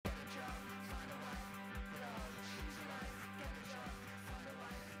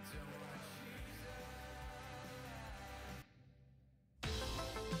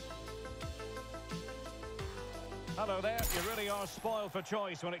Hello there, you really are spoiled for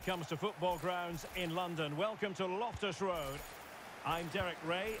choice when it comes to football grounds in London. Welcome to Loftus Road. I'm Derek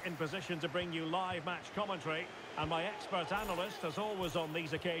Ray, in position to bring you live match commentary. And my expert analyst, as always on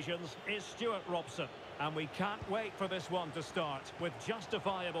these occasions, is Stuart Robson. And we can't wait for this one to start, with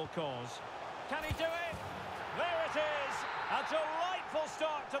justifiable cause. Can he do it? There it is! A delightful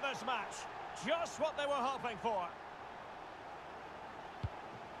start to this match. Just what they were hoping for.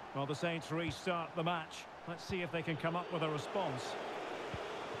 Well, the Saints restart the match. Let's see if they can come up with a response.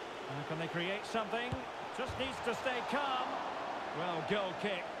 Can they create something? Just needs to stay calm. Well, goal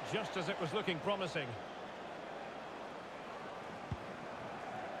kick, just as it was looking promising.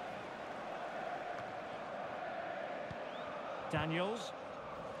 Daniels.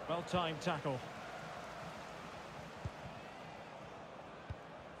 Well-timed tackle.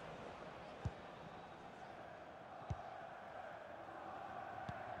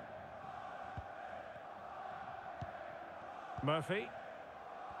 Murphy.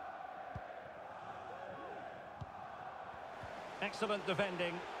 Excellent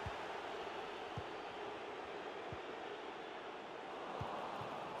defending.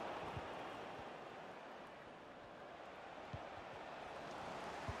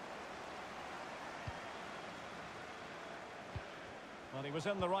 Well, he was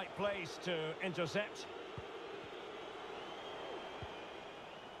in the right place to intercept.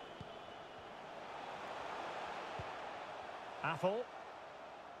 Apple.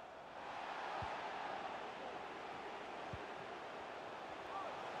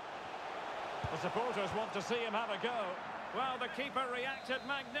 The supporters want to see him have a go. Well, the keeper reacted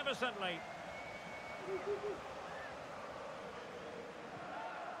magnificently.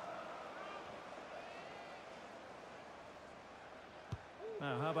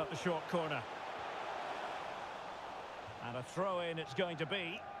 Now, how about the short corner? And a throw-in it's going to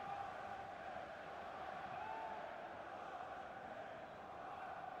be.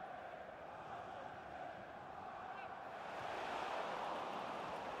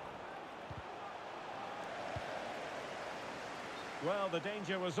 Well, the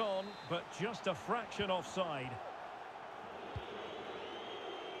danger was on, but just a fraction offside.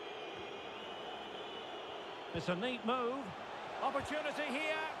 It's a neat move. Opportunity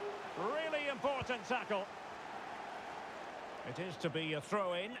here. Really important tackle. It is to be a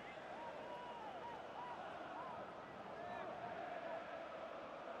throw-in.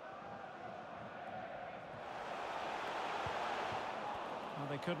 Well,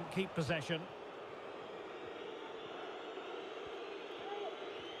 they couldn't keep possession.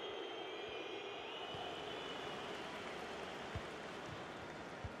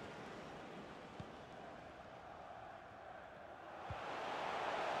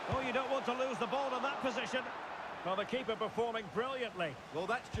 Oh, you don't want to lose the ball in that position. Well, the keeper performing brilliantly. Well,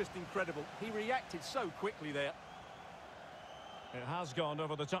 that's just incredible. He reacted so quickly there. It has gone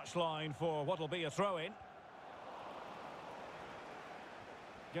over the touchline for what will be a throw-in.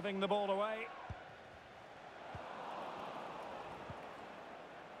 Giving the ball away.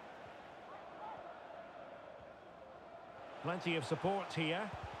 Plenty of support here.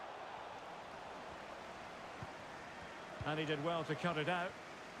 And he did well to cut it out.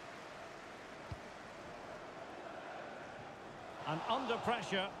 And under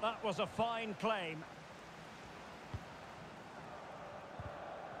pressure, that was a fine claim.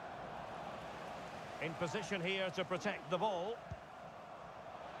 In position here to protect the ball.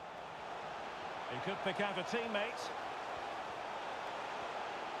 He could pick out a teammate.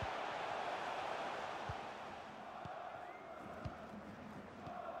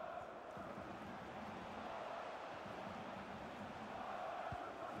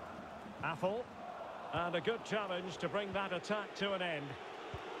 Apple. And a good challenge to bring that attack to an end.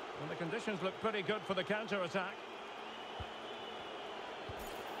 And the conditions look pretty good for the counter-attack.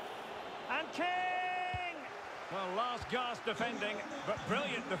 And King! Well, last gasp defending, but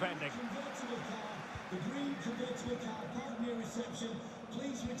brilliant defending. The green convertible car, pardon your reception.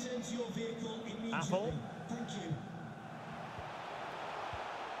 Please return to your vehicle immediately. Apple. Thank you.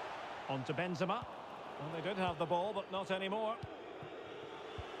 On to Benzema. Well, they did have the ball, but not anymore.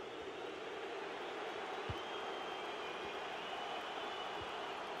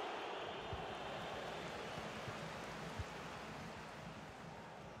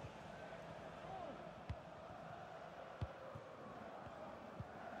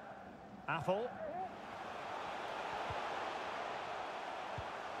 Apple.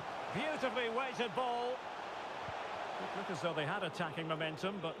 Beautifully weighted ball. It looked as though they had attacking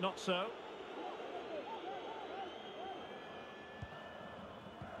momentum, but not so.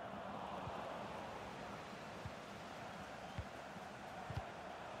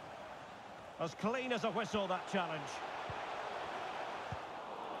 As clean as a whistle, that challenge.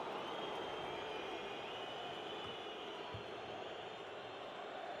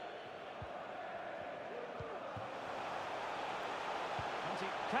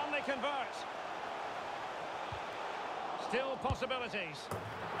 Can they convert? Still possibilities.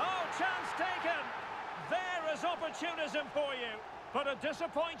 Oh, chance taken! There is opportunism for you, but a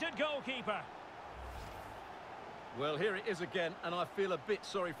disappointed goalkeeper. Well, here it is again, and I feel a bit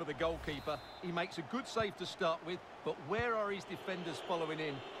sorry for the goalkeeper. He makes a good save to start with, but where are his defenders following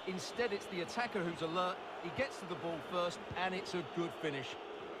in? Instead, it's the attacker who's alert. He gets to the ball first, and it's a good finish.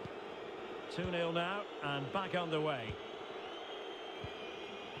 2-0 now, and back underway.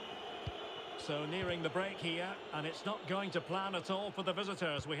 So nearing the break here, and it's not going to plan at all for the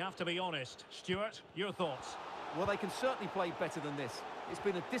visitors, we have to be honest. Stuart, your thoughts? Well, they can certainly play better than this. It's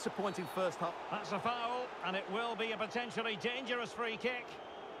been a disappointing first half. That's a foul, and it will be a potentially dangerous free kick.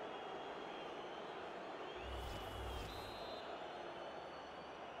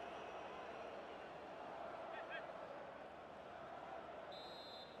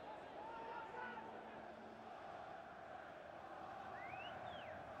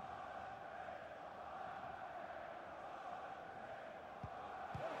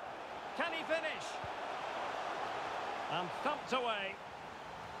 Can he finish? And thumped away.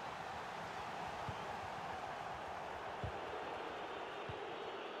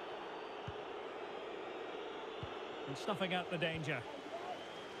 And snuffing out the danger.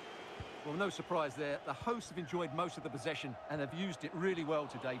 Well, no surprise there. The hosts have enjoyed most of the possession and have used it really well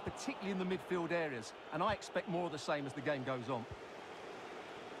today, particularly in the midfield areas. And I expect more of the same as the game goes on.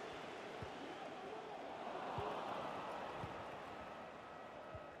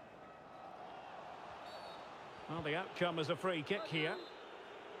 Well, the outcome is a free kick here.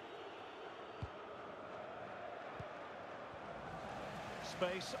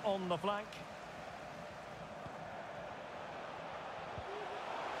 Space on the flank.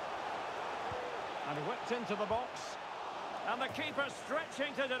 And whipped into the box. And the keeper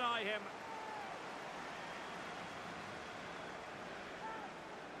stretching to deny him.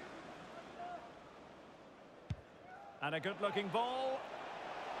 And a good-looking ball.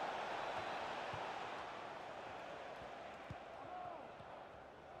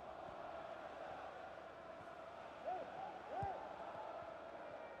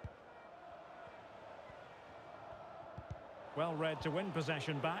 Well read to win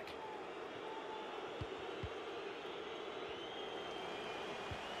possession back.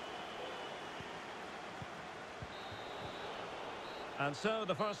 And so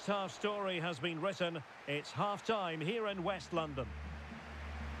the first half story has been written. It's half-time here in West London.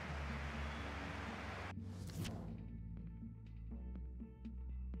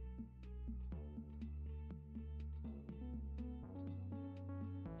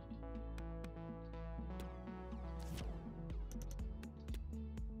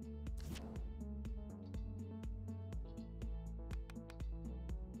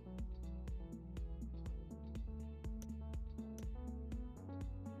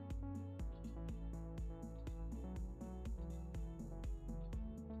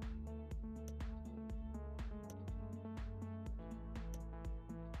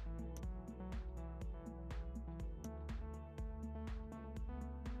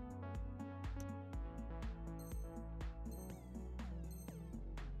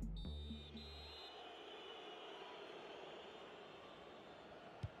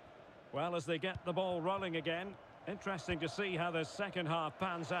 Well, as they get the ball rolling again, interesting to see how the second half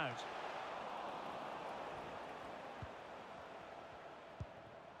pans out.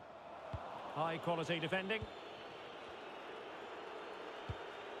 High quality defending.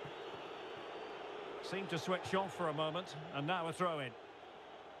 Seemed to switch off for a moment, and now a throw-in.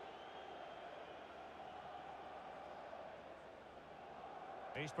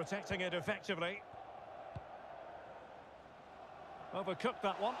 He's protecting it effectively. Overcooked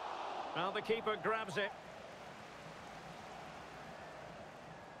that one. Now the keeper grabs it.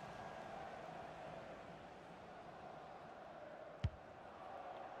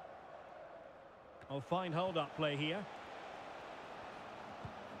 Oh, fine hold-up play here.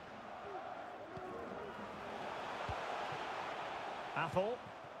 Apple.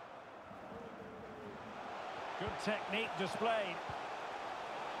 Good technique displayed.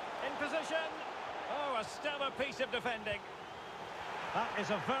 In position. Oh, a stellar piece of defending. That is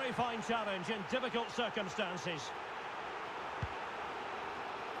a very fine challenge in difficult circumstances.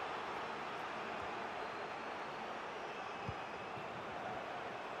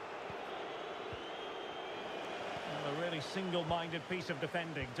 Well, a really single-minded piece of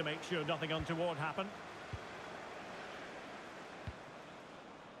defending to make sure nothing untoward happened.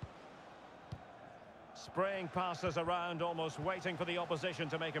 Spraying passes around, almost waiting for the opposition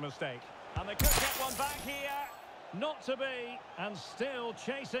to make a mistake. And they could get one back here. Not to be, and still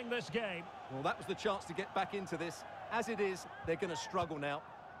chasing this game. Well, that was the chance to get back into this. As it is, they're going to struggle now.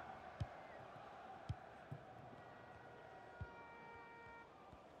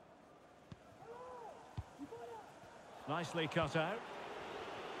 Nicely cut out.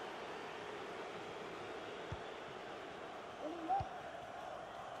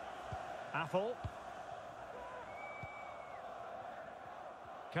 Apple.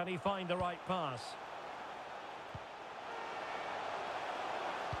 Can he find the right pass?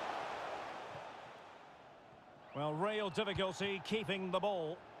 Well, real difficulty keeping the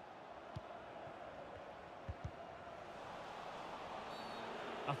ball.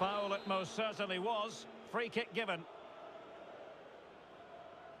 A foul it most certainly was. Free kick given.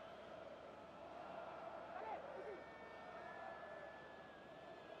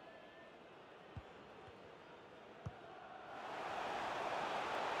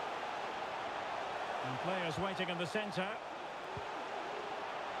 And players waiting in the centre.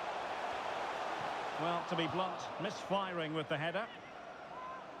 Well, to be blunt, misfiring with the header.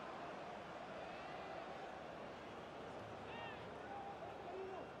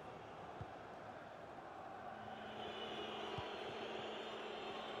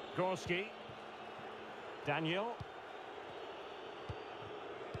 Gorski. Daniels.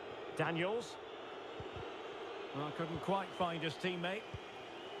 Well, couldn't quite find his teammate.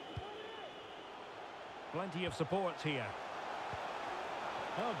 Plenty of support here.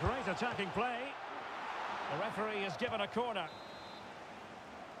 Oh, great attacking play. The referee has given a corner.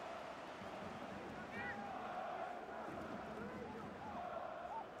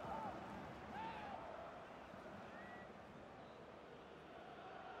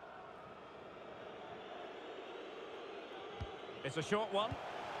 It's a short one.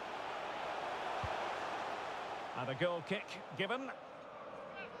 And a goal kick given.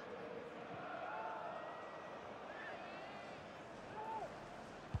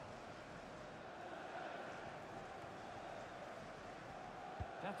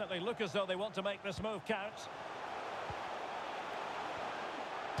 Definitely look as though they want to make this move count.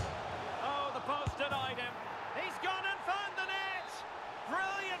 Oh, the post denied him. He's gone and found the net.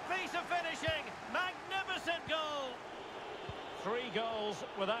 Brilliant piece of finishing. Magnificent goal. 3 goals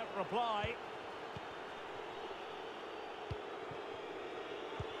without reply.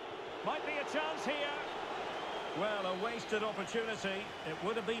 Might be a chance here. Well, a wasted opportunity. It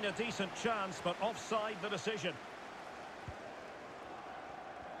would have been a decent chance, but offside the decision.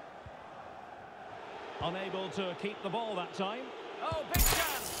 Unable to keep the ball that time. Oh, big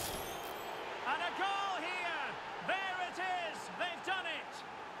chance! And a goal here! There it is! They've done it!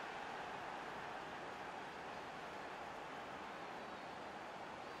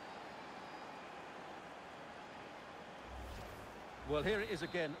 Well, here it is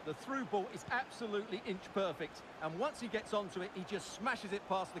again. The through ball is absolutely inch perfect. And once he gets onto it, he just smashes it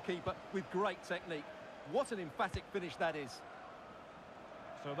past the keeper with great technique. What an emphatic finish that is.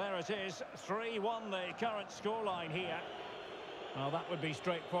 So there it is, 3-1 the current scoreline here. Well, that would be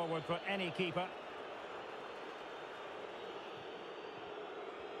straightforward for any keeper.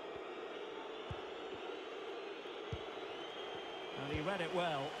 And he read it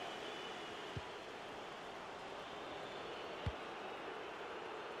well.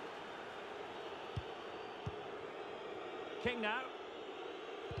 King now.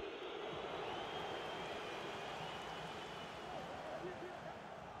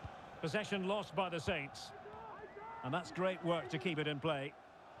 Possession lost by the Saints. And that's great work to keep it in play.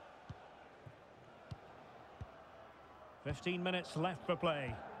 15 minutes left for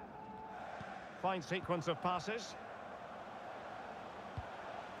play. Fine sequence of passes.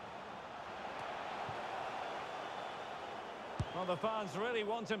 Well, the fans really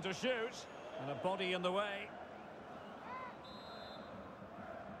want him to shoot. And a body in the way.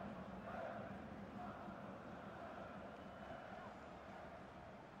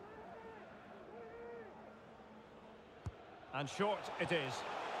 And short it is.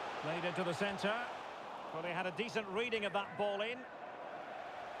 Played into the centre. Well, they had a decent reading of that ball in.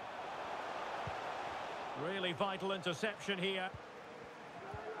 Really vital interception here.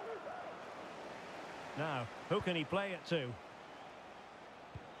 Now, who can he play it to?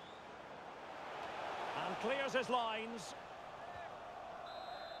 And clears his lines.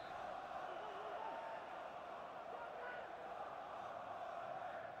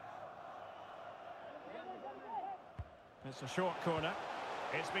 It's a short corner.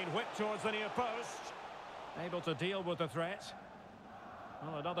 It's been whipped towards the near post. Able to deal with the threat.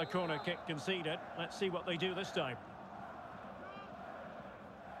 Well, another corner kick conceded. Let's see what they do this time.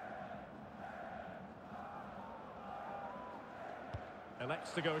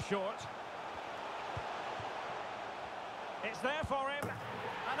 Elects to go short. It's there for him.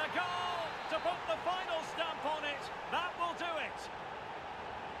 And a goal to put the final stamp on it. That will do it.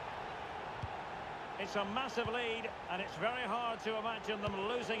 It's a massive lead, and it's very hard to imagine them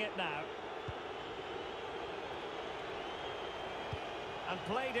losing it now. And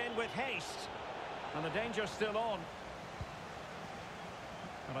played in with haste. And the danger's still on.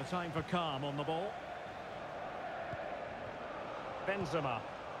 And a time for calm on the ball. Benzema.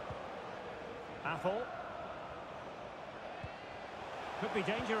 Athel. Could be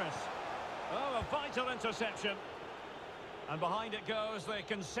dangerous. Oh, a vital interception. And behind it goes the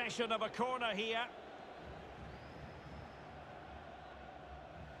concession of a corner here.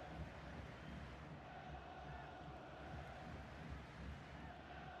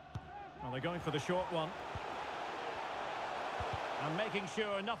 Well, they're going for the short one. And making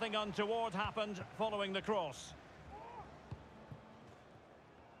sure nothing untoward happened following the cross.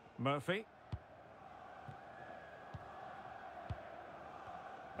 Murphy.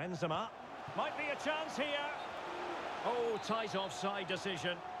 Benzema. Might be a chance here. Oh, tight offside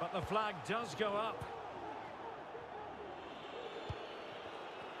decision, but the flag does go up.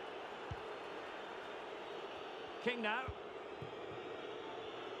 King now.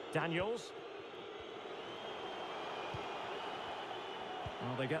 Daniels.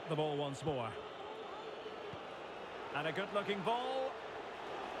 Well, they get the ball once more. And a good-looking ball.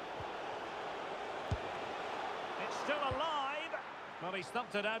 It's still alive. Well, he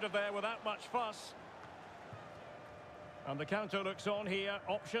stumped it out of there without much fuss. And the counter looks on here.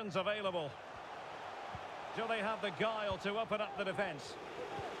 Options available. Do they have the guile to open up the defence?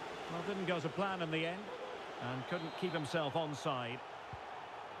 Well, didn't go to plan in the end. And couldn't keep himself onside.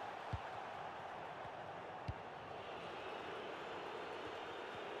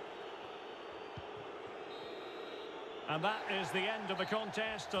 And that is the end of the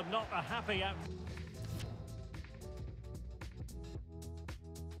contest, and not a happy out.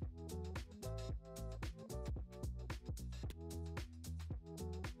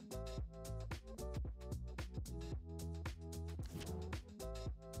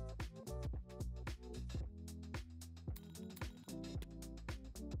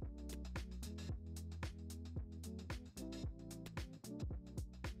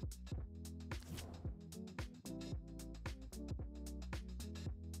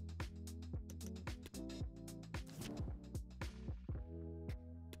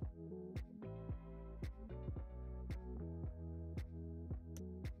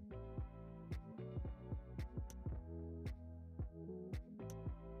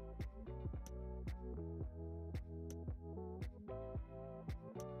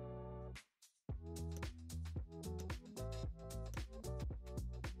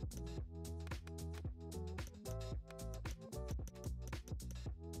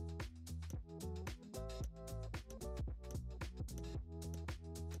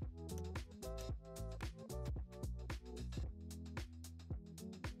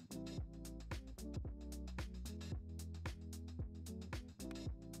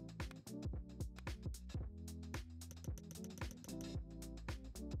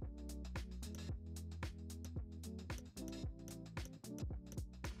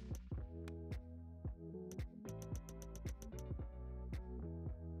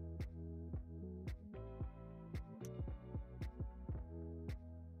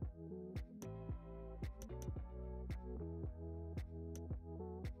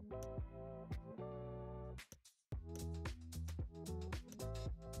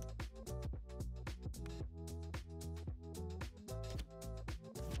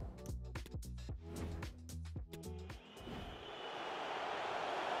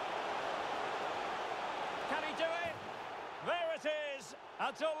 Do it. There it is.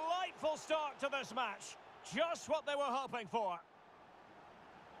 A delightful start to this match. Just what they were hoping for.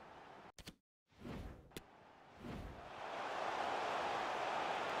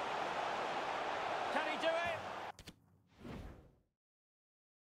 Can he do it?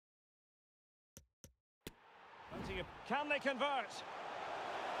 Can they convert?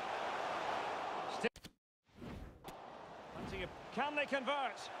 Can they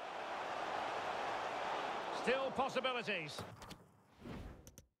convert? Still possibilities.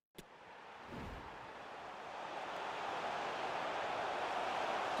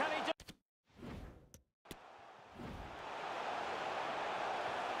 Can he do?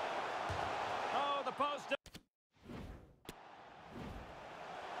 Oh, the post.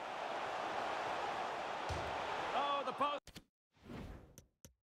 Oh, the post.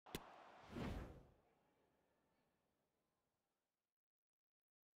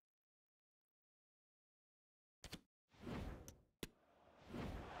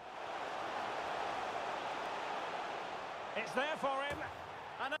 It's there for him.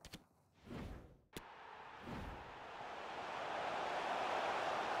 And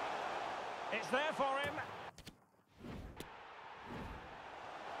it's there for him.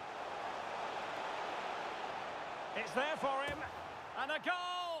 It's there for him. And a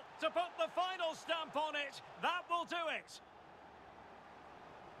goal to put the final stamp on it. That will do it.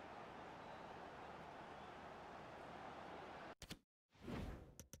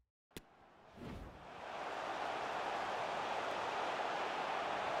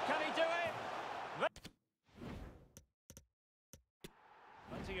 Can he do it?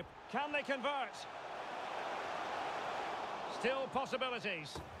 Can they convert? Still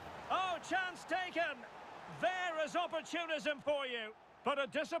possibilities. Oh, chance taken. There is opportunism for you, but a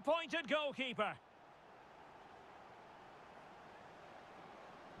disappointed goalkeeper.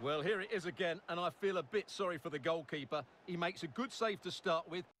 Well, here it is again, and I feel a bit sorry for the goalkeeper. He makes a good save to start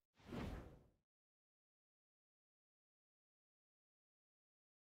with,